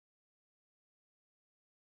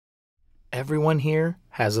Everyone here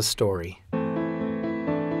has a story.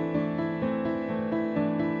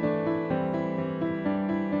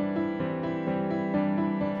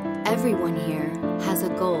 Everyone here has a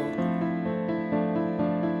goal.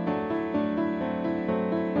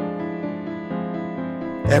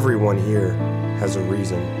 Everyone here has a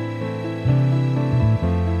reason.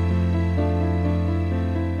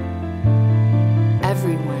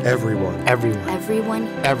 Everyone. Everyone. Everyone. Everyone.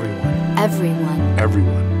 Everyone. Everyone.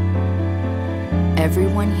 Everyone.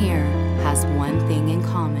 Everyone here has one thing in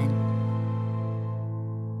common.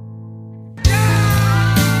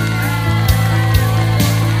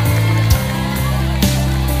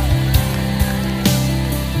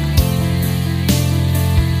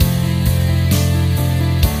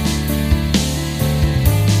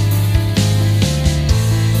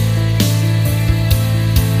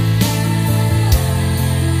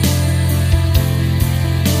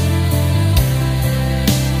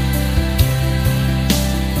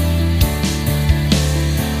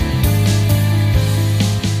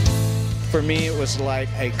 For me, it was like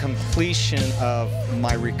a completion of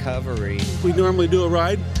my recovery. We normally do a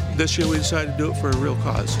ride. This year we decided to do it for a real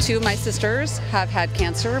cause. Two of my sisters have had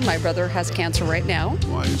cancer. My brother has cancer right now.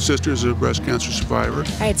 My sister's a breast cancer survivor.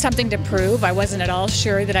 I had something to prove. I wasn't at all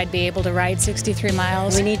sure that I'd be able to ride 63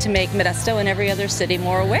 miles. We need to make Modesto and every other city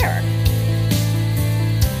more aware.